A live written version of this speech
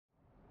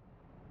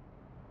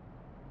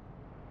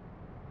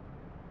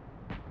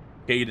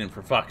Hayden,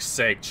 for fuck's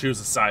sake, choose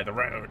the side of the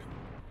road.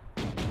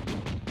 Is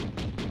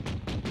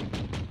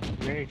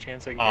there any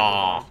chance I can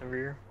get over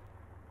here?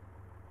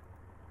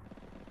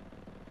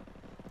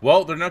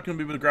 Well, they're not going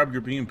to be able to grab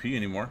your BMP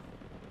anymore.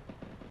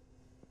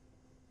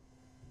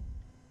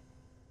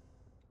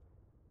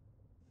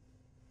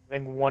 I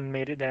think one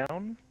made it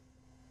down.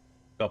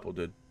 Couple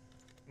did.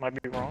 Might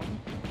be wrong.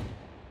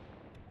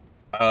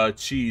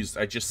 Cheese,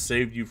 I just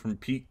saved you from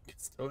Pete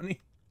Castoni.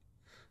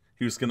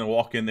 He was gonna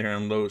walk in there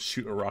and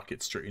shoot a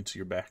rocket straight into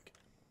your back.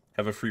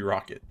 Have a free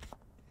rocket.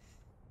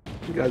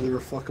 You guys ever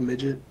fuck a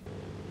midget?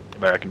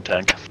 American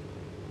tank.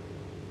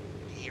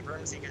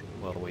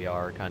 Well, we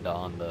are kind of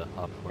on the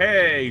up.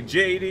 Hey,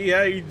 JD,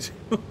 how you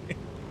doing?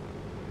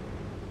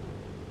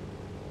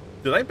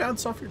 Did I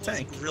bounce off your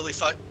tank? Really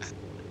fuck.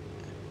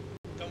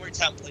 Don't worry,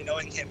 Temple.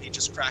 Knowing him, he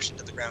just crashed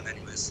into the ground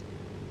anyways.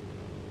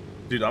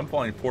 Dude, I'm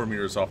falling 4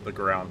 meters off the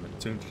ground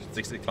and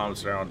 260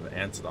 kilometers around the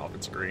ants off.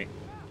 It's great.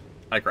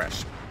 I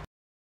crashed.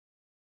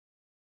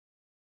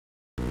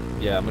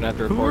 Yeah, I'm gonna have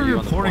to report you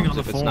on the forums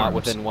if it's not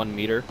within 1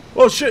 meter.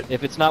 Oh shit!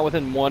 If it's not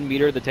within 1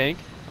 meter of the tank,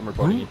 I'm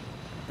reporting you.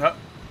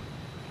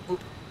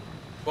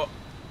 Well,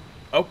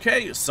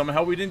 okay,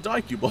 somehow we didn't die,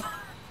 Cuba.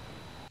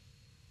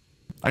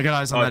 I got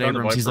eyes on that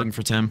Abrams. He's looking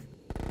for Tim.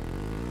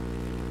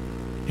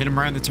 Hit him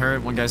right in the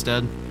turret. One guy's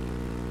dead.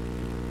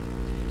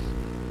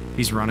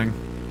 He's running.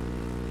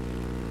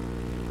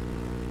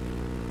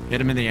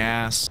 Hit him in the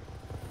ass.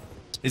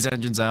 His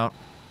engine's out.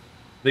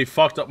 They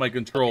fucked up my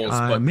controls,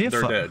 but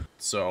they're dead,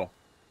 so.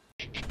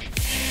 Fucking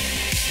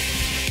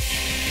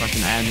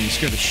admin, you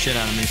scared the shit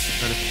out of me.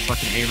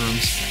 Fucking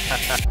Abrams.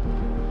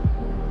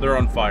 They're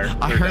on fire.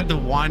 I heard the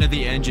whine of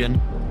the engine.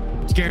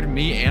 Scared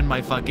me and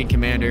my fucking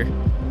commander.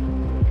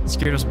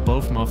 Scared us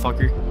both,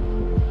 motherfucker.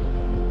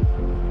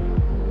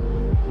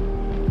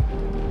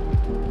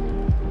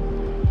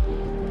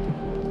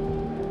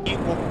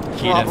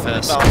 Heat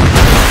FS.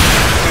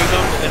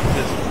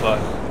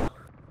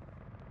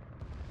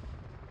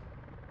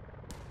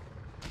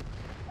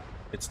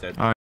 It's dead.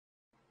 Alright.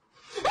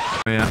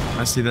 Oh yeah,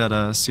 I see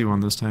that, see one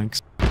of those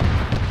tanks.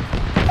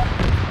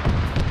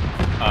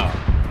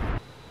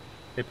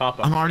 Hey,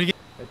 Papa. I'm already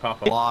getting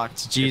Papa.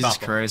 blocked. Jesus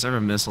Christ, I have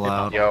a missile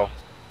out. Yo.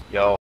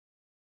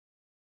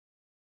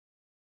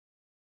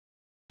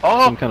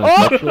 Oh! Some kind of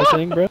sexual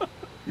thing, bro?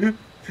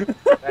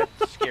 That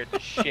scared the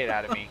shit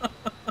out of me.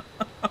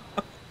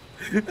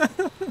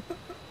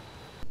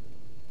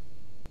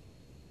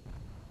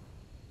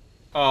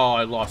 Oh,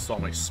 I lost all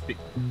my speed.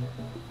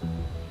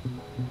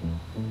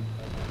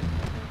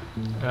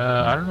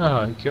 I don't know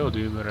how I killed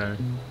you, but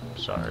I'm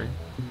sorry.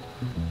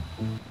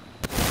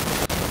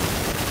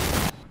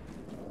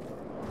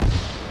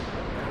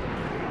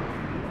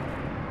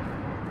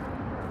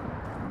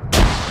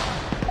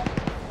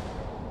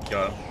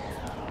 Got him.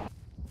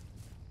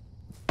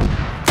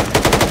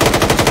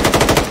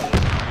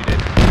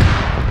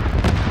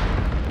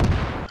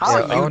 How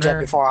are you dead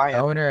before I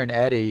am? Owner and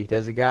Eddie,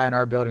 there's a guy in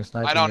our building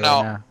sniping I don't you know.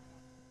 right now.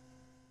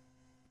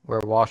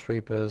 Where Wall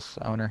Street is,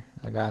 owner,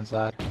 the guy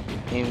inside.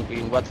 In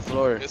what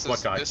floor?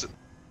 What guy?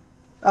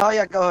 Oh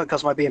yeah, go ahead,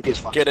 cause my BMP is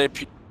fine. Get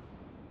AP.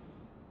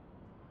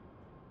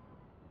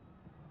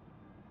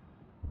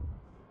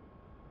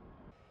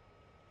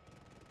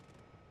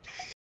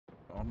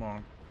 Come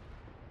on.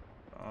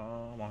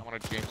 I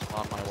want to James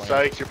on my way.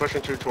 Sykes, you're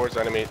pushing two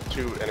enemies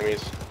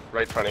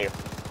right in front of you.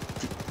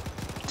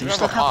 Do you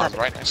still have that?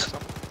 Right next to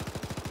them?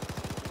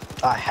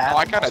 I have. Oh,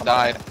 I kind of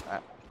died.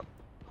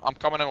 I'm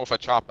coming in with a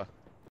chopper.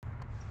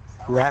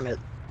 Ram it,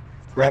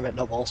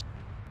 no balls.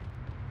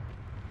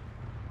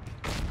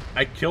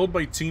 I killed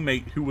my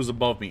teammate who was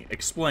above me.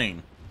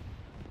 Explain.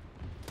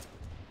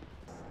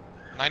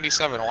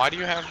 97. Why do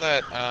you have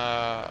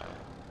that?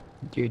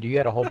 Dude, you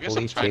had a whole I guess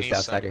police I'm chase Chinese,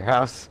 outside your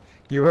house.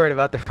 You worried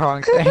about the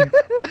wrong thing.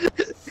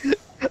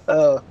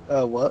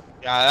 What?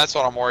 Yeah, that's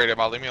what I'm worried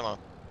about. Leave me alone.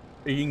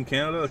 Are you in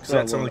Canada? Because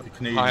that sounds like a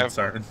Canadian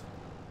siren.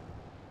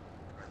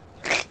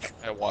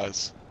 It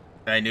was.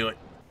 I knew it.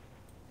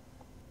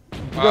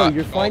 Bro,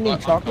 you're finding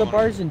chocolate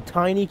bars in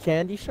tiny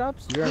candy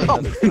shops? You're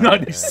on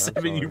another side,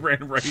 97, you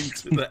ran right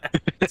into that.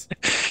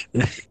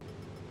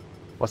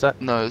 What's that?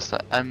 No, it's the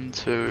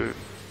M2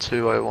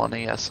 201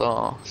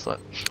 ESR. It's like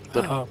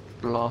the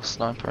last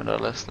sniper in the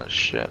list. That's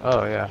shit.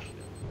 Oh yeah.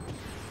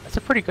 That's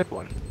a pretty good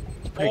one.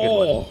 It's a pretty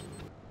good one.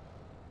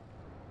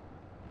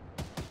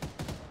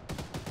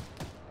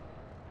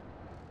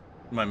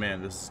 My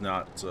man, this is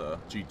not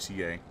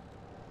GTA.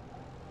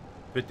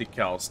 50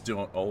 cal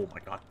still. Oh my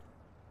god.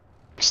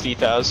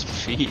 60,000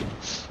 feet.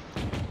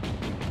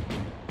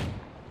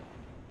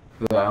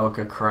 The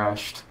Alka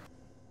crashed.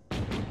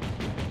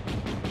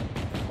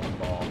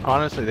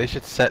 Honestly, they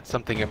should set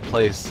something in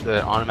place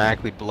that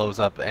automatically blows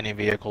up any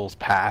vehicles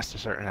past a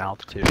certain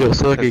altitude. Yo,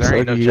 Sergey,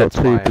 you got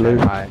two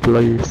below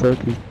you,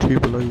 Sergey, two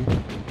below you.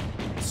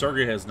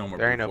 Sergey has no more.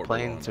 There ain't no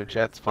planes or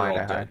jets flying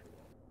that high.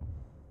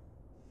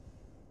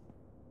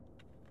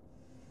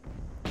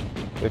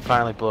 They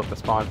finally blew up the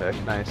spawn deck.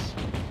 Nice.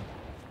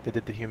 They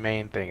did the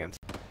humane thing and.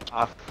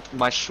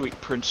 My sweet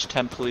Prince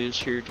Temple is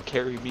here to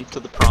carry me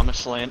to the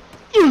promised land.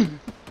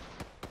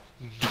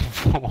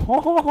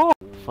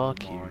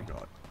 Fuck you. Oh my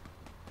god.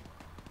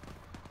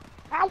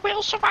 I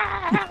will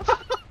survive!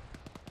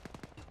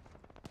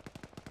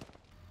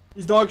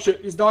 He's dog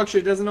shit. He's dog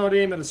shit. Doesn't know how to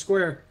aim at a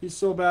square. He's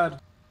so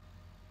bad.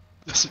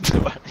 Doesn't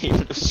know how to aim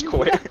at a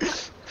square.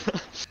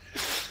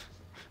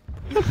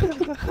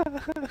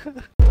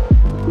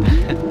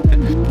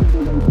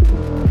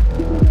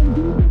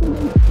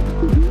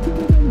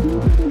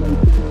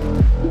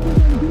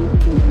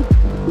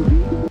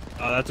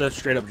 That's a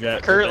straight up jet.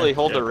 I currently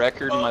hold the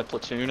record in my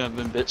platoon. I've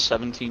been bit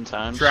 17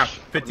 times. Trap,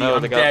 50, No,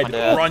 I'm they got my dead.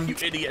 dad. Run, you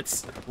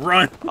idiots.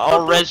 Run.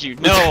 I'll res you.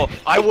 No,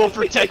 I will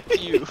protect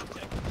you.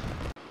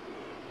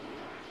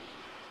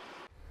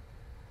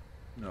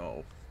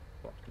 No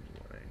fucking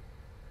way.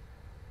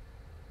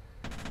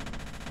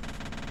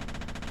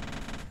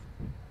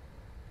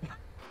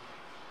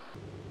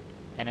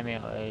 Enemy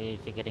is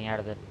getting out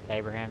of the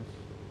Abrahams.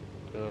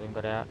 Two of them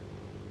got out.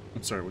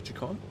 I'm sorry, what you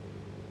call him?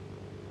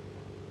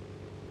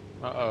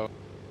 Uh-oh.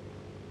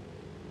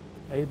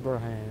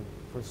 Abraham,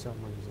 for some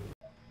reason.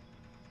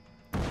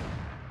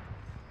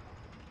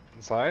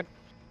 Inside?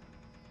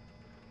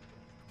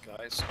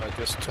 Guys, I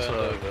just turned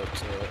over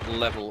to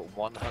level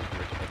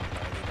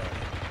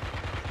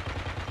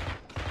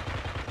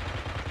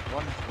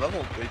 199.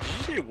 Level? Wait, did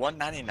you say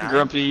 199?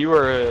 Grumpy, you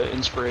are an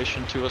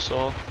inspiration to us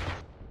all.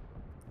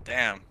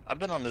 Damn, I've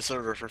been on this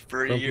server for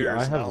 30 Grumpy,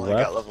 years. I have I only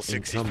got left level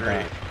and come 63.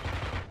 back.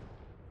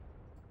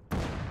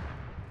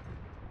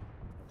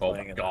 Oh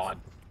my god.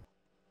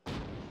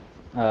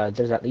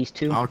 There's at least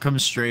 2. I'll come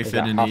strafe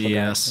it in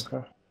ES.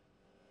 Okay.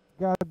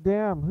 God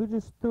damn, who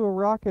just threw a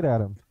rocket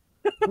at him?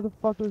 Who the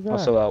fuck was that?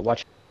 Also,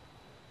 watch.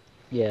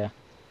 Yeah,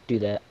 do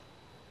that.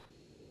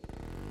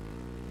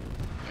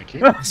 I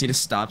need to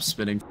stop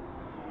spinning.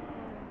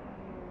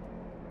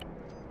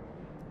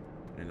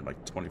 Into my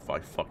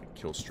 25 fucking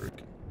kill streak.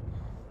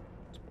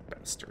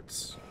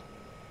 Bastards.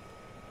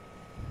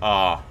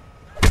 Ah.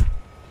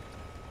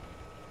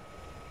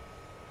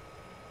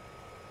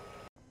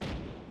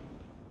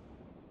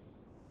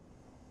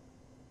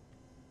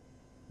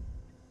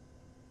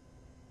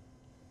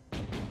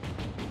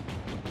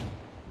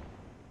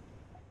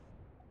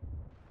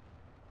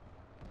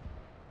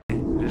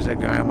 There's that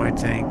guy on my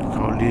tank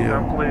called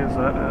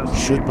Leo.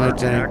 Shoot my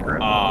tank.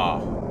 Ah.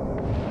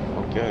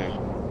 Okay.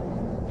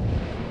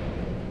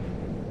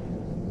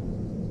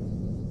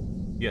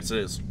 Yes, it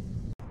is.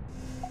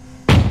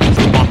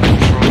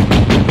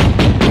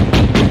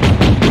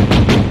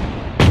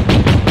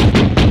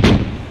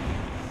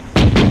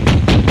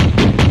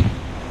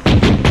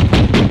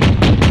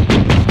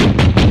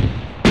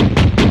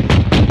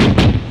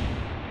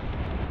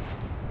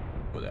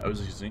 What I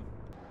was using.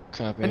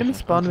 Enemy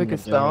spawn wick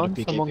is down.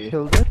 Someone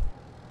killed it.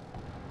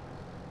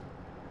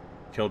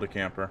 Killed a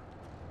camper.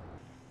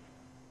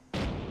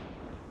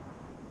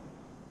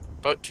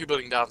 But 2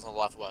 building down to the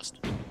left west.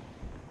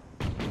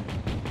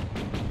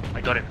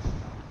 I got him.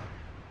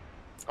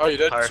 Oh, you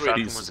did? Fire Sweet.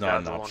 Falcon Peace was is the not guy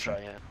an that one option.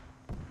 shot, yeah.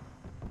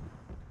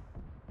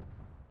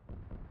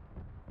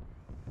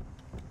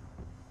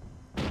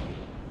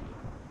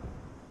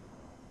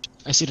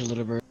 I see the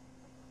little bird.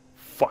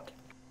 Fuck.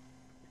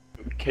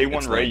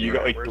 K1 right, you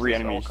got like 3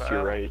 enemies to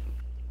your right.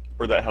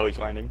 Where that heli's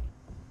landing.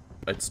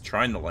 It's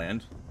trying to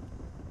land.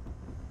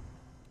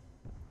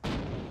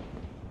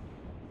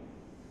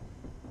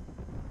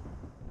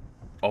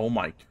 Oh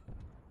my.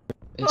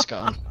 It's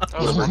gone. That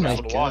was Oh my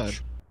to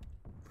watch.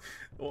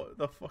 What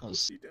the fuck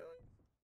was he doing?